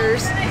last 2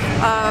 years,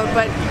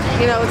 but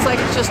you know, it's like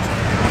just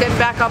getting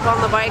back up on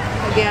the bike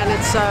again.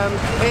 It's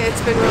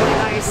been really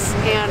nice,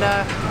 and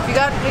we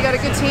got a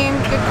good team,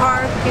 good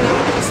car. You know,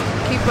 just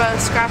keep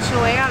scratching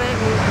away at it,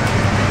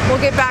 and we'll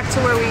get back to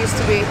where we used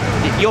to be.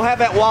 You'll have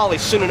that Wally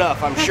soon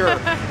enough, I'm sure.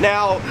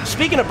 Now,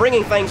 speaking of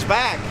bringing things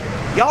back,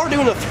 y'all are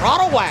doing the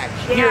throttle whack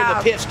here in the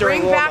pits during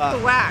bring warm-up. back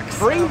the wax.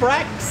 Bring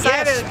back, yes,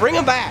 Excited. bring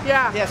them back.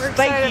 Yeah, yes, we're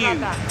thank excited you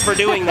about that. for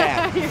doing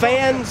that.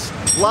 Fans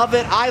love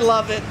it. I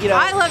love it. You know,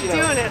 I love you know,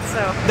 doing it. So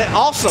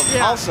awesome,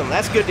 Yeah. awesome.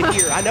 That's good to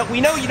hear.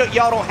 We know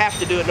y'all don't have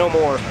to do it no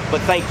more, but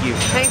thank you.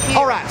 Thank you.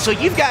 All right, so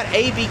you've got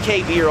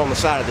ABK beer on the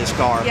side of this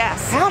car.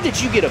 Yes. How did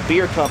you get a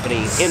beer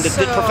company into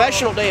the So-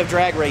 professional day of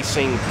drag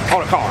racing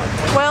on a car?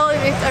 well,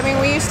 I mean,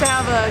 we used to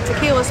have a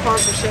tequila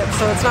sponsorship,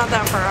 so it's not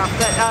that far off.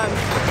 But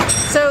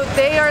so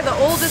they are the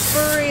oldest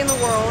brewery in the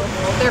world.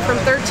 They're from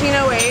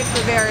 1308,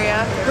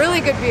 Bavaria.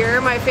 Really good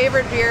beer. My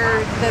favorite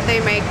beer that they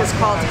make is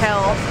called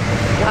Hell.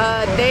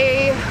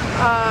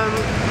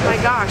 My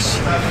gosh,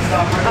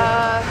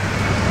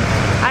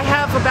 I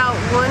have about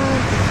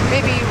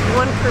maybe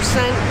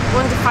 1%,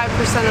 1 to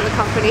 5% of the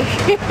company.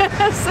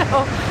 So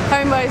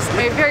I'm a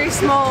very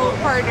small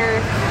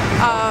partner,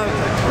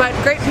 but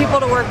great people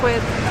to work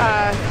with.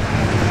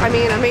 I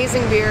mean,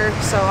 amazing beer.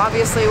 So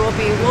obviously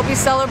we'll be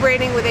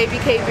celebrating with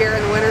ABK beer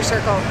in the winter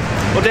circle.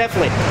 Well,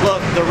 definitely.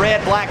 Look, the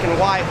red, black, and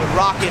white with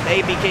Rocket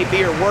ABK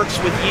beer works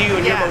with you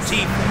and your Yes.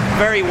 motif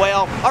very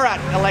well. All right,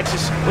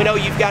 Alexis, we know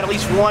you've got at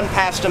least one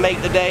pass to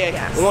make today.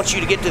 Yes. I want you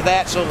to get to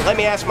that, so let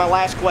me ask my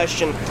last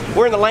question.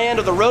 We're in the land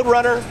of the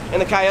Roadrunner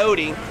and the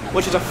Coyote,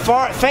 which is a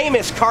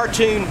famous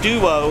cartoon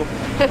duo.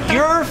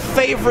 Your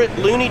favorite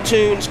Looney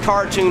Tunes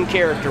cartoon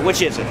character,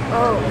 which is it?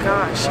 Oh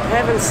gosh, I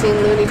haven't seen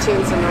Looney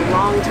Tunes in a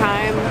long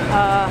time.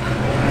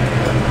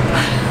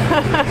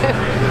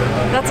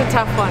 That's a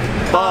tough one.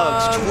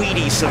 Bugs,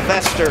 Tweety,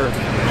 Sylvester.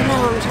 I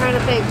know, I'm trying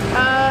to think.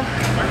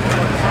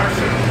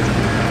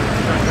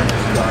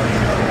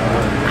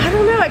 I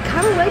don't know, I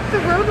kind of like the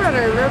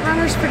Roadrunner.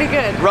 Roadrunner's pretty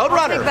good.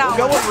 Roadrunner. We'll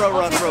go with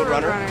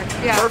Roadrunner.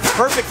 Yeah.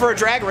 Perfect for a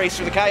drag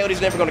racer. The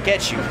Coyote's never going to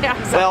catch you. Yeah,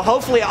 exactly. Well,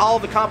 hopefully all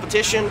the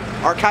competition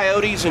are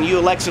Coyotes and you,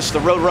 Alexis, the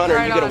Roadrunner,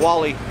 Right you get a on.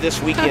 Wally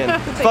this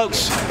weekend.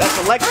 Folks, that's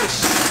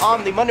Alexis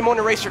on the Monday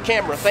Morning Racer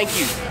camera. Thank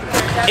you.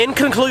 In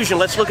conclusion,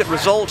 let's look at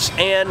results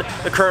and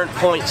the current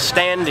point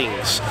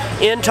standings.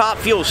 In top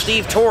fuel,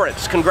 Steve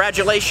Torrance,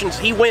 congratulations,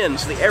 he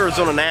wins the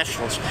Arizona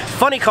Nationals.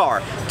 Funny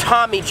car,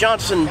 Tommy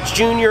Johnson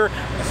Jr.,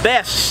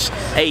 Best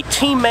a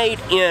teammate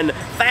in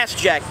Fast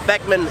Jack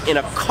Beckman in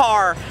a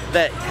car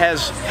that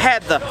has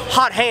had the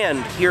hot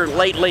hand here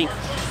lately.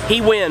 He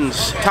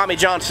wins, Tommy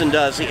Johnson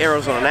does, the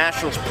Arizona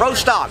Nationals. Pro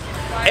Stock,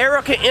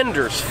 Erica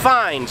Enders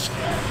finds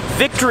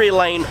victory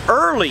lane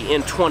early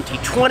in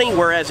 2020,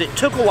 whereas it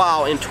took a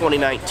while in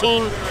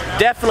 2019.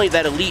 Definitely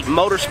that Elite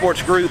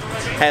Motorsports group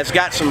has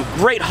got some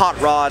great hot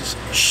rods.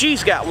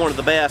 She's got one of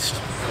the best,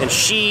 and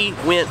she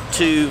went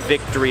to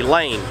victory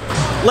lane.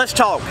 Let's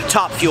talk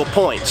top fuel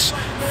points.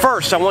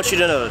 First, I want you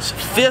to notice,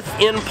 5th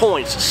in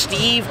points,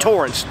 Steve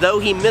Torrance, though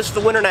he missed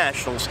the Winter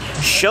Nationals,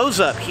 shows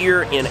up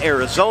here in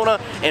Arizona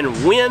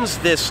and wins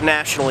this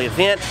national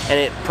event, and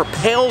it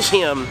propels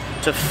him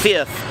to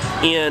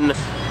 5th in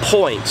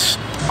points.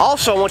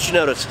 Also, I want you to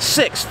notice,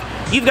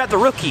 6th, you've got the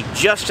rookie,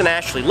 Justin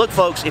Ashley. Look,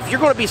 folks, if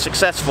you're going to be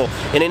successful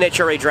in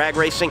NHRA drag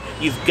racing,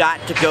 you've got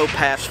to go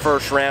past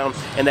first round.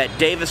 And that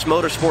Davis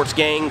Motorsports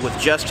gang with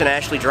Justin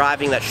Ashley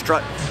driving that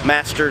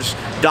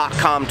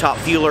strutmasters.com top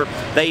fueler,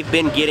 they've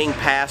been getting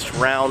past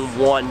round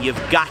 1.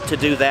 You've got to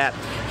do that.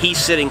 He's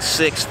sitting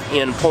 6th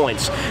in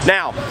points.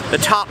 Now, the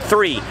top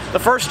 3. The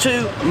first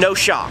 2, no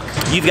shock.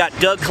 You've got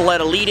Doug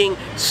Coletta leading.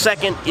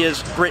 2nd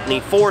is Brittany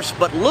Force.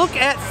 But look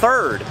at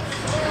 3rd.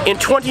 In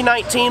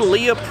 2019,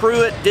 Leah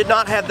Pruitt did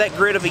not have that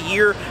great of a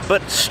year,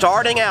 but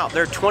starting out,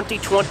 their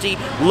 2020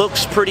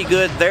 looks pretty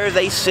good. There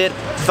they sit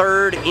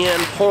 3rd in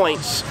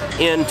points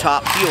in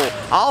top fuel.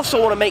 I also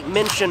want to make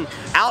mention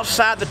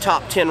outside the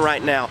top 10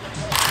 right now.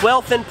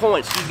 12th in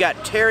points, you've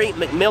got Terry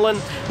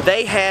McMillan.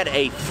 They had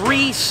a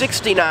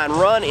 369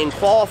 run in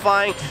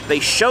qualifying. They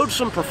showed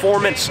some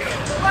performance.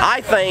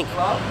 I think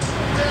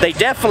they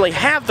definitely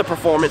have the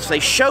performance. They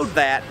showed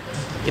that.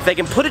 If they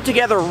can put it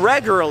together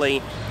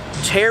regularly,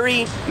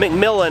 Terry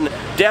McMillan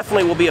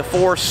definitely will be a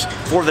force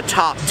for the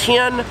top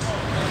 10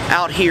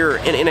 out here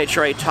in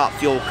NHRA Top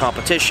Fuel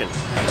competition.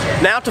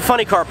 Now to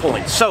funny car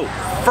points. So,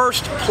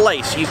 first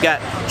place, you've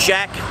got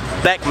Jack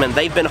Beckman.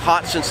 They've been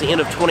hot since the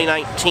end of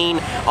 2019,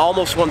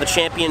 almost won the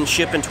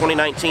championship in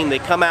 2019. They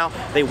come out,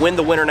 they win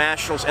the Winter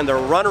Nationals, and they're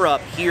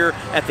runner-up here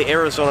at the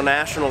Arizona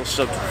Nationals.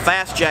 So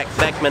Fast Jack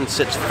Beckman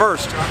sits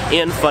 1st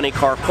in funny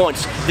car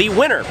points. The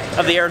winner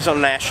of the Arizona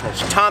Nationals,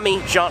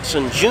 Tommy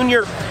Johnson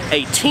Jr.,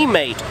 a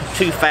teammate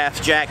to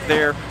Fast Jack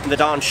there in the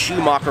Don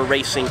Schumacher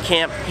Racing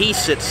camp. He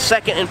sits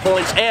 2nd in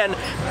points, and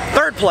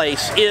 3rd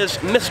place is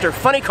Mr.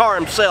 Funny Car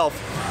himself,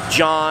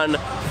 John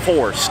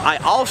Force. I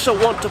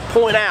also want to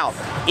point out,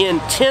 in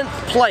 10th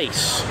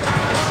place,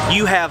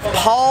 you have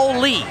Paul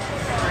Lee.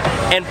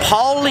 And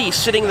Paul Lee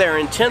sitting there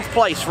in 10th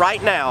place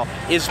right now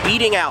is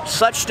beating out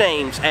such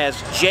names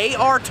as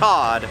J.R.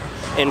 Todd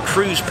and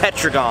Cruz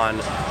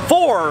Petragon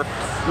for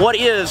what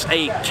is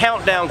a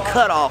countdown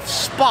cutoff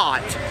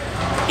spot,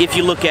 if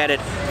you look at it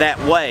that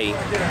way.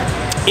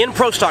 In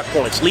Pro Stock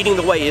points, leading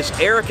the way is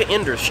Erica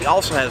Enders. She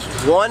also has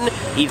 1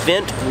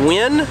 event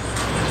win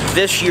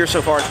this year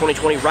so far in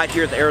 2020, right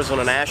here at the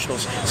Arizona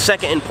Nationals.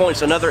 2nd in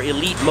points, another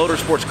Elite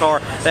Motorsports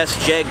car. That's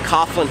Jeg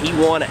Coughlin. He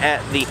won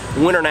at the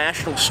Winter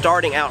Nationals,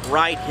 starting out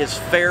right his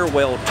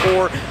farewell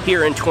tour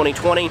here in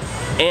 2020.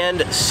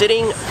 And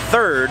sitting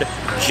 3rd,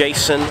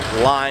 Jason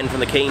Line from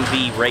the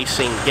K&B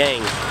Racing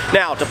gang.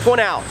 Now, to point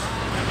out,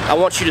 I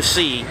want you to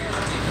see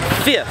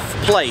 5th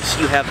place,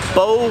 you have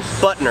Bo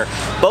Butner.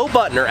 Bo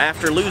Butner,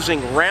 after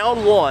losing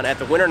round 1 at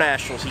the Winter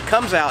Nationals, he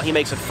comes out, he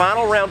makes a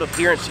final round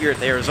appearance here at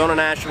the Arizona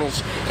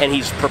Nationals, and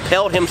he's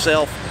propelled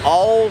himself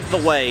all the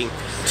way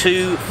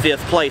to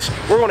 5th place.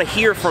 We're going to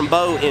hear from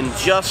Bo in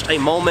just a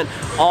moment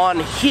on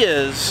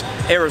his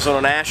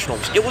Arizona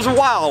Nationals. It was a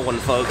wild one,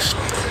 folks.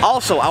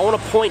 Also, I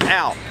want to point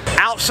out,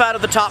 outside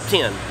of the top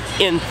 10,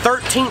 in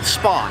 13th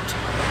spot,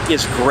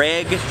 is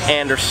Greg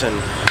Anderson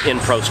in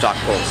Pro Stock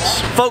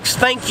points. Folks,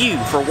 thank you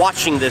for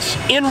watching this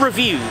in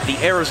review, the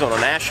Arizona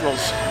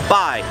Nationals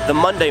by the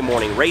Monday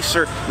Morning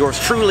Racer. Yours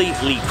truly,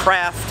 Lee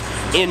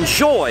Craft.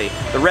 Enjoy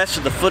the rest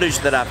of the footage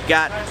that I've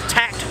got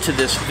tacked to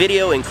this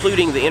video,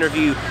 including the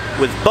interview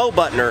with Bo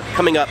Butner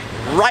coming up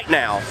right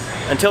now.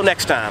 Until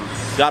next time,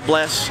 God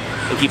bless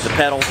and keep the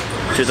pedal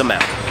to the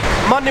metal.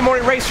 Monday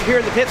Morning Racer here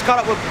in the pits, caught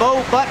up with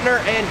Bo Butner,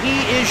 and he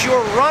is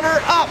your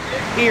runner-up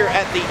here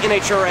at the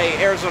NHRA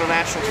Arizona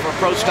Nationals for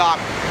Pro Stock.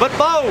 But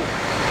Bo,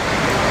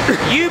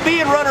 you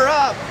being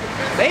runner-up,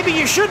 maybe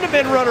you shouldn't have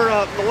been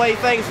runner-up the way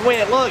things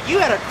went. Look, you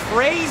had a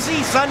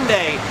crazy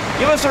Sunday.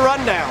 Give us a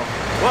rundown.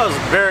 Well, it was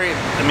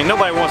I mean,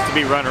 nobody wants to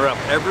be runner-up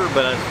ever,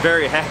 but I was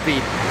very happy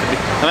to be,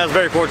 and I was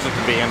very fortunate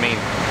to be. I mean,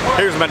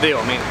 here's my deal.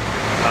 I mean,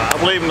 I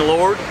believe in the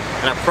Lord,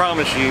 and I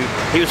promise you,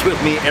 He was with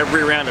me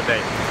every round today.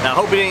 Now, I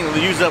hope He didn't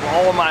use up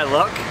all of my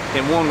luck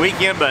in one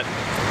weekend, but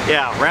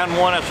yeah, round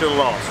 1 I should have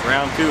lost.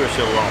 Round 2 I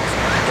should have lost.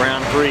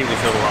 Round 3 we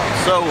should have lost.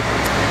 So,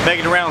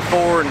 making it to round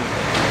 4 and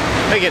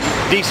make it a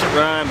decent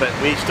run, but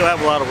we still have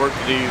a lot of work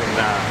to do. And,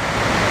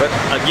 but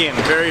again,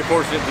 very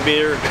fortunate to be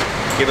here.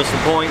 give us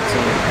some points,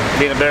 and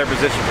be in a better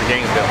position for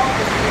Gainesville.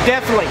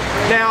 Definitely.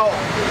 Now,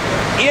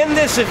 in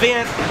this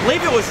event, I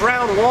believe it was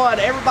round one,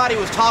 everybody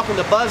was talking,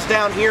 the buzz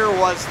down here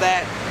was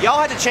that y'all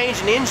had to change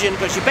an engine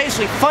because you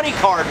basically funny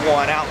card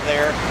one out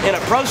there in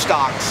a pro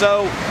stock.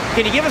 So,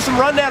 can you give us some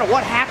rundown of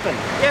what happened?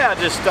 Yeah,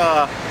 just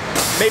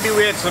maybe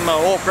we had some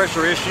oil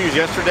pressure issues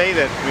yesterday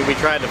that we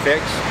tried to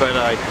fix, but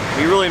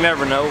you really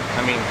never know.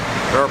 I mean,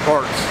 there are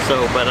parts.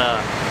 So, but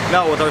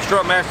no, with our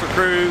Strutmaster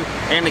crew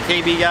and the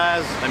KB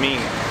guys, I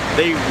mean,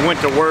 they went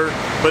to work,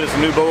 put us a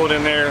new bullet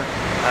in there.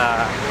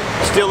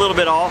 Still a little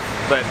bit off,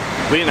 but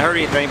we didn't hurt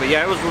anything. But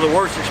yeah, it was the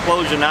worst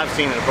explosion I've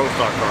seen in a pro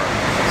stock car.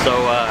 So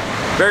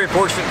very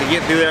fortunate to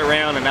get through that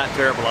round and not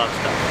tear up a lot of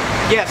stuff.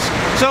 Yes.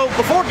 So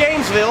before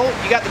Gainesville,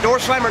 you got the Door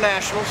Slammer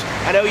Nationals.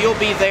 I know you'll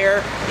be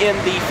there in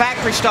the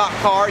factory stock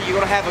car. You're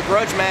going to have a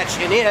grudge match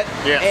in it.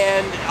 Yes.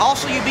 And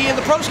also you'll be in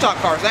the pro stock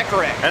car. Is that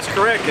correct? That's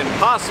correct. And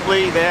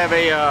possibly they have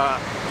a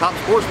top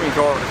sportsman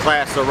car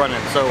class they're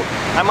running. So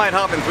I might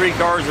hop in 3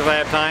 cars if I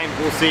have time.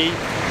 We'll see.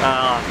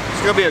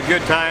 It's going to be a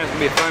good time. It's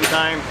going to be a fun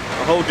time.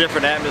 A whole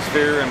different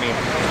atmosphere. I mean,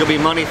 there's going to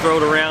be money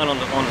thrown around on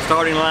the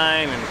starting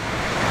line, and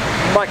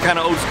like kind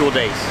of old school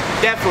days.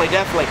 Definitely,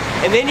 definitely.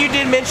 And then you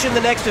did mention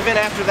the next event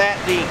after that,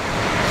 the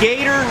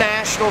Gator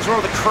Nationals, one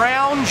of the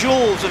crown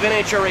jewels of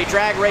NHRA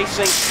drag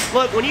racing.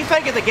 Look, when you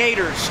think of the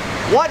Gators,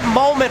 what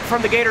moment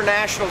from the Gator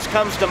Nationals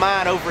comes to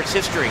mind over its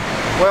history?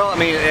 Well, I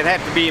mean, it had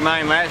to be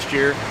mine last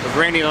year, because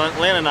Randy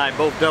Lynn and I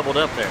both doubled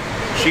up there.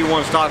 She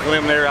won stock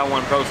limb there, I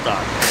won pro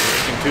stock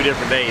in 2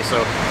 different days.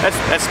 So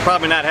that's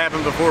probably not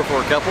happened before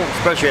for a couple,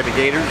 especially at the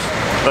Gators.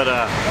 But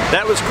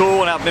that was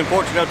cool, and I've been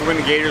fortunate enough to win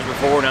the Gators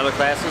before in other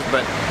classes.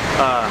 But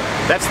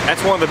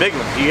that's one of the big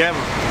ones. You have,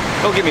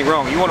 don't get me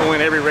wrong, you want to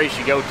win every race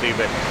you go to,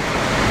 but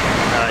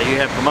you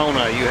have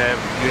Pomona, you have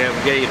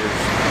Gators,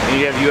 and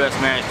you have U.S.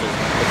 Nationals.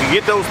 If you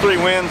get those 3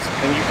 wins,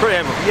 then you pretty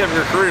have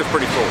your career is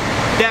pretty full.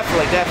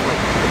 Definitely, definitely.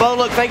 Bo,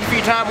 look, thank you for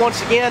your time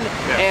once again,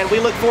 and we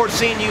look forward to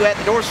seeing you at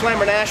the Door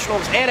Slammer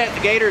Nationals and at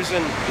the Gators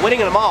and winning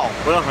them all.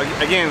 Well,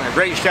 again, a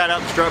great shout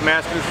out to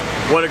Strutmasters.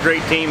 What a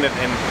great team,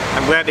 and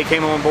I'm glad they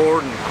came on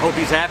board, and I hope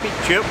he's happy.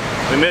 Chip,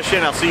 we miss you,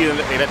 and I'll see you at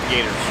the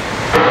Gators.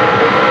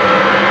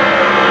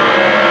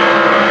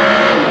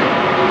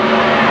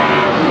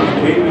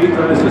 KB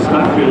tries to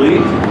stop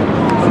Elite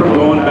from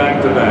going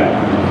back to back.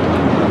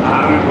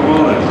 Out in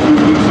Pomona 2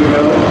 weeks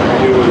ago,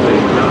 it was a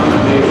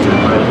nomination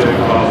by Jack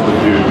Foster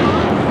Jr.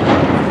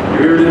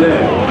 Here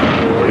today,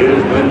 it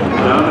has been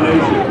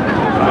nomination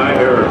by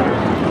Eric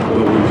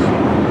Lewis.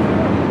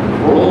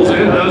 Rolls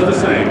in, does the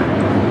same.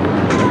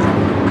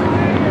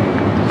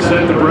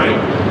 Set the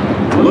brake,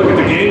 look at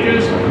the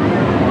gauges,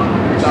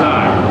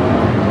 side.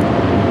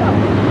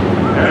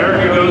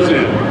 Erica goes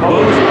in,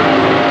 close.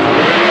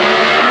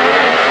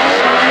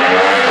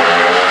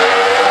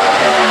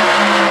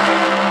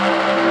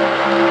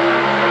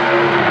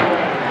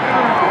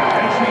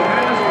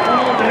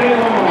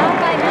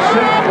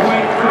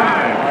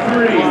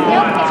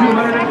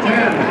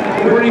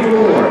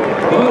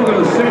 Bo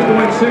goes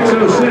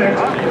 6.606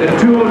 and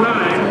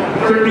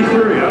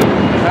 209.33.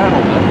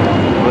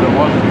 But it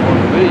wasn't one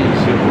of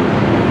these.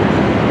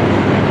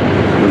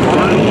 The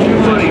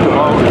funny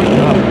car.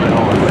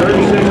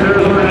 36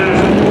 Arizona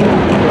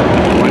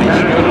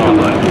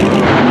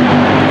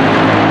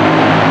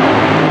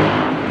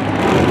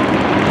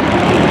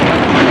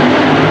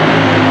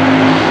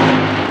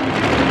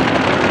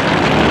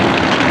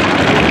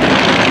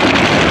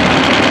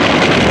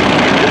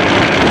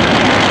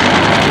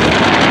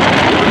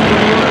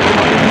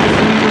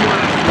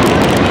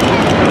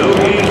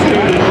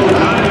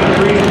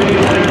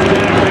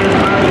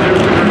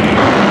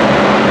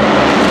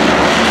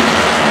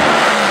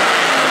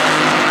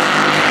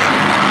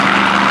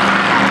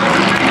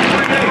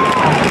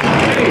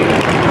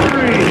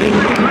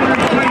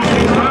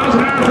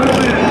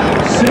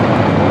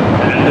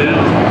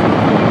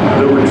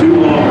there were